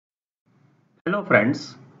Hello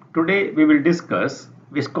friends, today we will discuss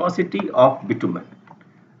viscosity of bitumen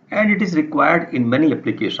and it is required in many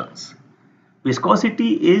applications.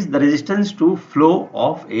 Viscosity is the resistance to flow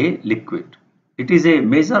of a liquid. It is a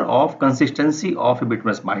measure of consistency of a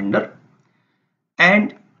bituminous binder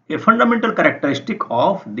and a fundamental characteristic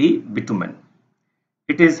of the bitumen.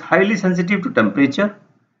 It is highly sensitive to temperature.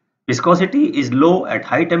 Viscosity is low at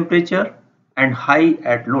high temperature and high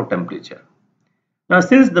at low temperature. Now,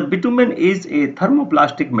 since the bitumen is a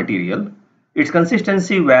thermoplastic material, its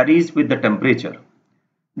consistency varies with the temperature.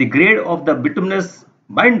 The grade of the bituminous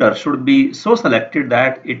binder should be so selected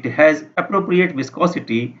that it has appropriate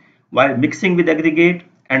viscosity while mixing with aggregate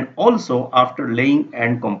and also after laying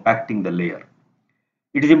and compacting the layer.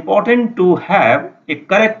 It is important to have a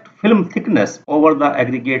correct film thickness over the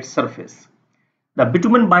aggregate surface. The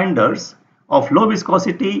bitumen binders of low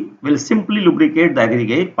viscosity will simply lubricate the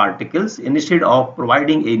aggregate particles instead of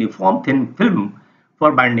providing a uniform thin film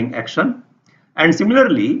for binding action. And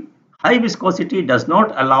similarly, high viscosity does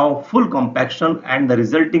not allow full compaction and the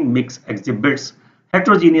resulting mix exhibits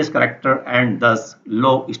heterogeneous character and thus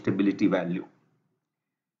low stability value.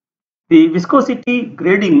 The viscosity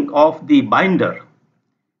grading of the binder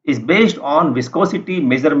is based on viscosity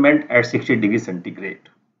measurement at 60 degrees centigrade.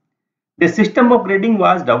 The system of grading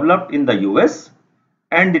was developed in the US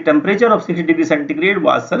and the temperature of 60 degrees centigrade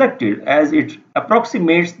was selected as it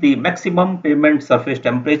approximates the maximum pavement surface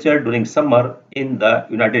temperature during summer in the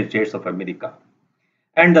United States of America.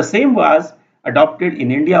 And the same was adopted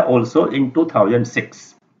in India also in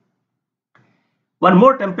 2006. One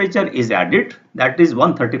more temperature is added, that is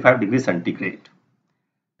 135 degrees centigrade.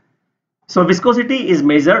 So viscosity is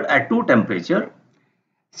measured at two temperatures.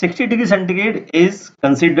 60 degrees centigrade is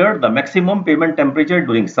considered the maximum pavement temperature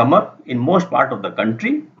during summer in most part of the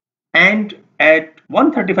country, and at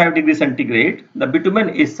 135 degrees centigrade the bitumen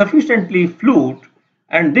is sufficiently fluid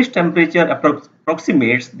and this temperature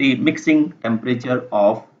approximates the mixing temperature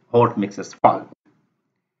of hot mix asphalt.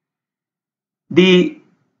 The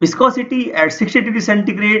viscosity at 60 degrees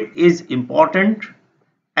centigrade is important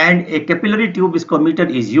and a capillary tube viscometer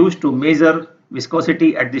is used to measure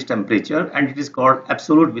viscosity at this temperature and it is called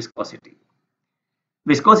absolute viscosity.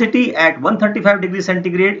 Viscosity at 135 degrees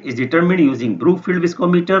centigrade is determined using Brookfield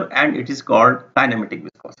Viscometer and it is called kinematic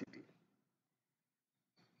viscosity.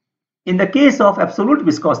 In the case of absolute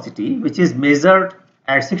viscosity, which is measured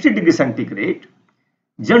at 60 degrees centigrade,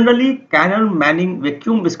 generally Canon Manning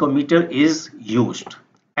Vacuum Viscometer is used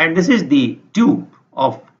and this is the tube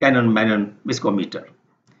of Canon Manning Viscometer.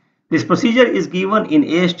 This procedure is given in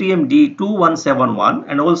ASTM D2171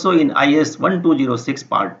 and also in IS 1206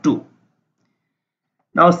 Part 2.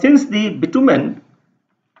 Now, since the bitumen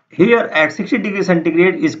here at 60 degrees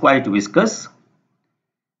centigrade is quite viscous,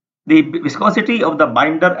 the viscosity of the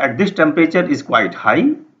binder at this temperature is quite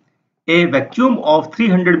high. A vacuum of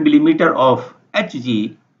 300 mm of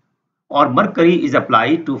Hg or mercury is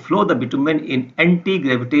applied to flow the bitumen in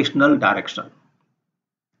anti-gravitational direction.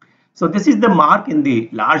 So this is the mark in the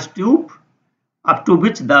large tube up to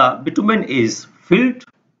which the bitumen is filled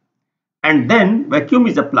and then vacuum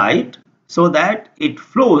is applied so that it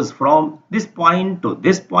flows from this point to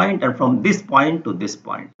this point and from this point to this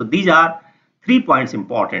point. So these are 3 points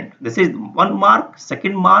important. This is one mark,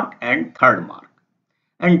 second mark and third mark.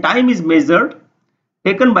 And time is measured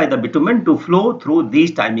taken by the bitumen to flow through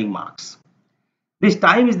these timing marks. This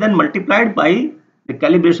time is then multiplied by the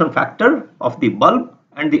calibration factor of the bulb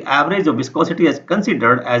and the average of viscosity is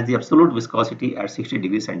considered as the absolute viscosity at 60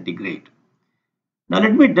 degrees centigrade. Now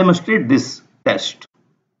let me demonstrate this test.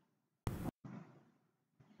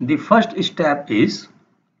 The first step is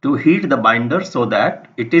to heat the binder so that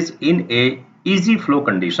it is in a easy flow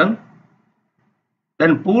condition.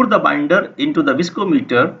 Then pour the binder into the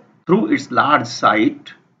viscometer through its large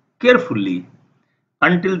side carefully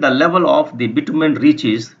until the level of the bitumen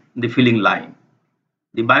reaches the filling line.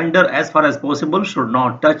 The binder as far as possible should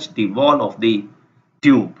not touch the wall of the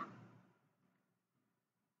tube.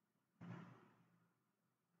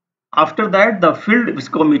 After that, the filled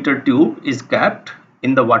viscometer tube is kept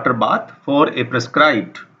in the water bath for a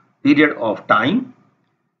prescribed period of time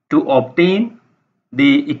to obtain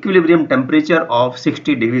the equilibrium temperature of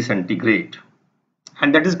 60 degrees centigrade,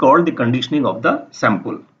 and that is called the conditioning of the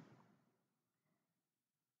sample.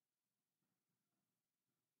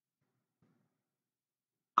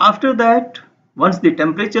 After that, once the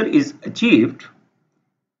temperature is achieved,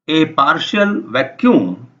 a partial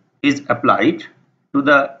vacuum is applied to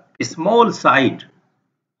the small side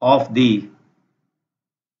of the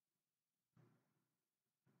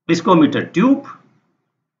viscometer tube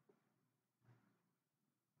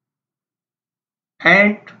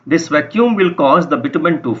and this vacuum will cause the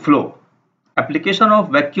bitumen to flow. Application of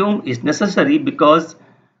vacuum is necessary because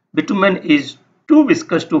bitumen is too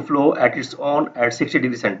viscous to flow at its own at 60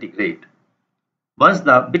 degrees centigrade. Once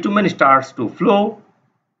the bitumen starts to flow,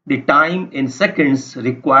 the time in seconds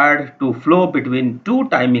required to flow between two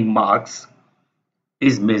timing marks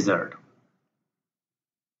is measured.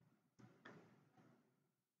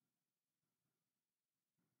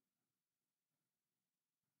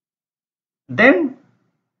 Then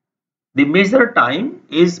the measured time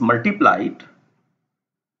is multiplied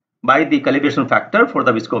by the calibration factor for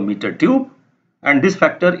the viscometer tube, and this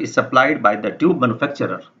factor is supplied by the tube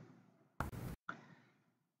manufacturer.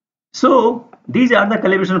 So these are the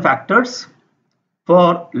calibration factors.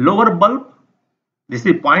 For lower bulb, this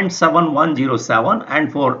is 0.7107,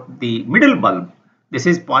 and for the middle bulb, this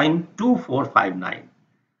is 0.2459.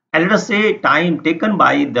 And let us say time taken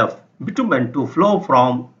by the bitumen to flow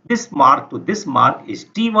from this mark to this mark is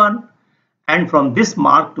T1, and from this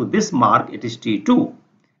mark to this mark it is T2.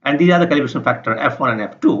 And these are the calibration factor F1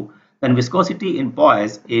 and F2. Then viscosity in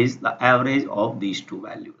poise is the average of these two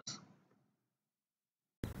values.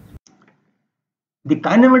 The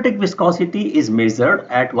kinematic viscosity is measured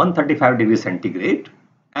at 135 degrees centigrade,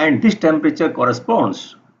 and this temperature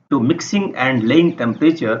corresponds to mixing and laying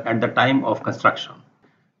temperature at the time of construction.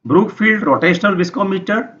 Brookfield Rotational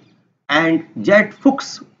Viscometer and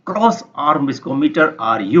Zeitfuchs cross-arm viscometer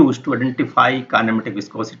are used to identify kinematic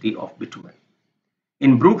viscosity of bitumen.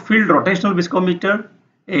 In Brookfield Rotational Viscometer,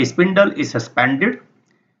 a spindle is suspended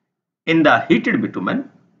in the heated bitumen,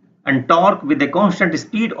 and torque with a constant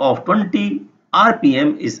speed of 20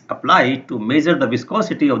 RPM is applied to measure the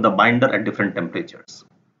viscosity of the binder at different temperatures.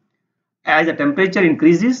 As the temperature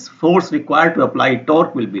increases, force required to apply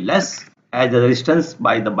torque will be less, as the resistance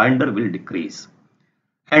by the binder will decrease.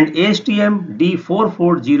 And ASTM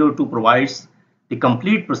D4402 provides the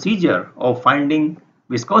complete procedure of finding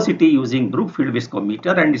viscosity using Brookfield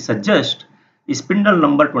Viscometer, and it suggests spindle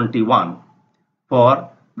number 21 for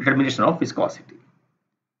determination of viscosity.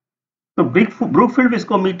 So Brookfield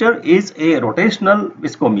Viscometer is a rotational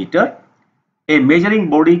viscometer. A measuring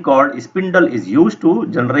body called spindle is used to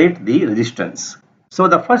generate the resistance. So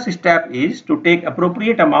the first step is to take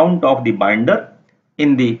appropriate amount of the binder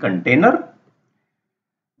in the container.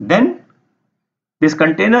 Then this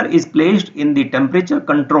container is placed in the temperature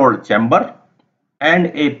controlled chamber, and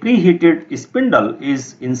a preheated spindle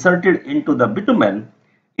is inserted into the bitumen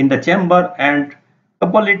in the chamber and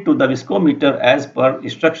couple it to the viscometer as per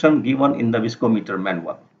instruction given in the viscometer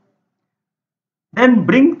manual. Then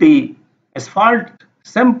bring the asphalt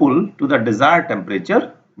sample to the desired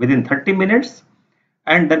temperature within 30 minutes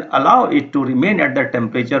and then allow it to remain at that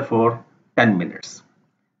temperature for 10 minutes.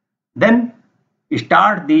 Then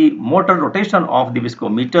start the motor rotation of the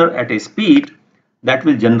viscometer at a speed that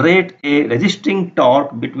will generate a resisting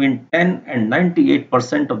torque between 10 and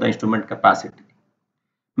 98% of the instrument capacity.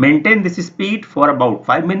 Maintain this speed for about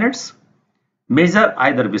 5 minutes. Measure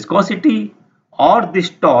either viscosity or this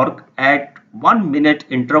torque at 1 minute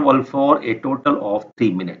interval for a total of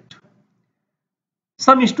 3 minutes.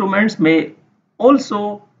 Some instruments may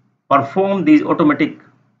also perform these automatic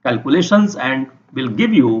calculations and will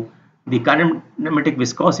give you the kinematic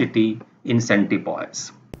viscosity in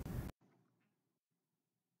centipoise.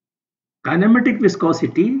 Kinematic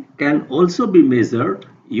viscosity can also be measured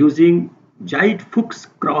using Zeitfuchs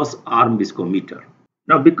cross-arm viscometer.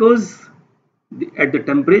 Now, because at the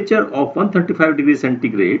temperature of 135 degrees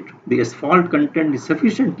centigrade, the asphalt content is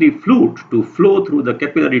sufficiently fluid to flow through the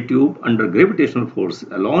capillary tube under gravitational force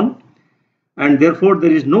alone, and therefore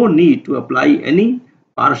there is no need to apply any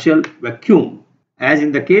partial vacuum, as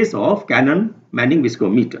in the case of Canon Manning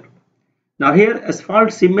Viscometer. Now here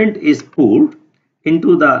asphalt cement is poured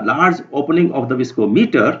into the large opening of the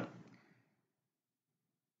viscometer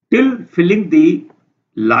till filling the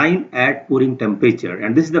line at pouring temperature,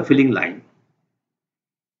 and this is the filling line.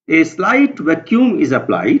 A slight vacuum is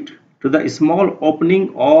applied to the small opening,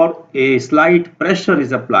 or a slight pressure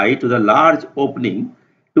is applied to the large opening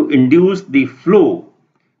to induce the flow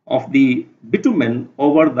of the bitumen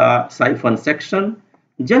over the siphon section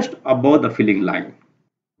just above the filling line.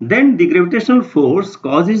 Then the gravitational force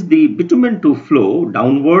causes the bitumen to flow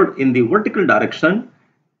downward in the vertical direction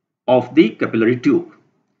of the capillary tube.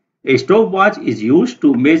 A stopwatch is used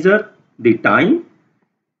to measure the time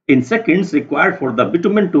in seconds required for the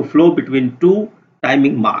bitumen to flow between two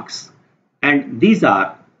timing marks, and these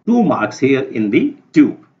are 2 marks here in the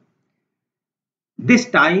tube. This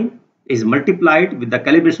time is multiplied with the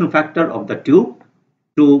calibration factor of the tube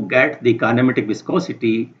to get the kinematic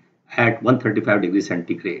viscosity at 135 degrees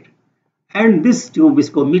centigrade. And this tube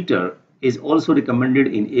viscometer is also recommended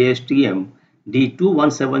in ASTM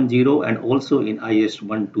D2170 and also in IS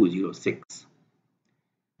 1206.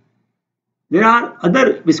 There are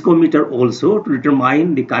other viscometer also to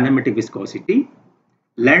determine the kinematic viscosity.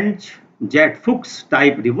 Lenz Zeitfuchs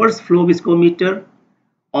type reverse flow viscometer,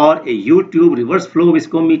 or a U-tube reverse flow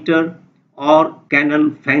viscometer, or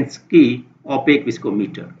Canon Fensky opaque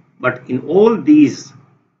viscometer. But in all these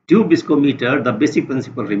tube viscometer, the basic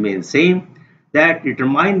principle remains same, that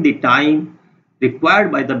determine the time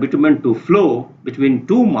required by the bitumen to flow between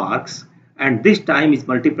two marks, and this time is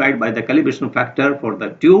multiplied by the calibration factor for the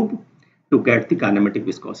tube to get the kinematic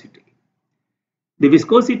viscosity. The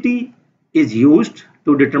viscosity is used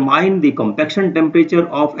to determine the compaction temperature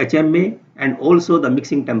of HMA and also the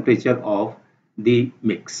mixing temperature of the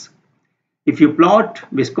mix. If you plot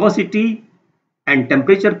viscosity and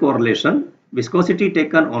temperature correlation, viscosity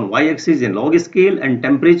taken on y-axis in log scale and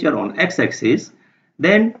temperature on x-axis,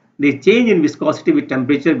 then the change in viscosity with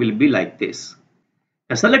temperature will be like this.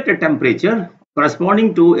 Select a temperature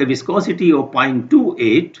corresponding to a viscosity of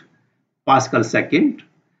 0.28 Pascal second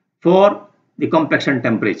for the compaction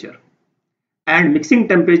temperature, and mixing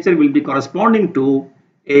temperature will be corresponding to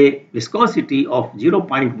a viscosity of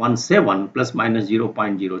 0.17 plus minus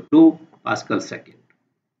 0.02 Pascal second.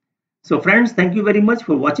 So friends, thank you very much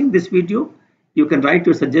for watching this video. You can write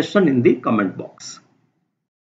your suggestion in the comment box.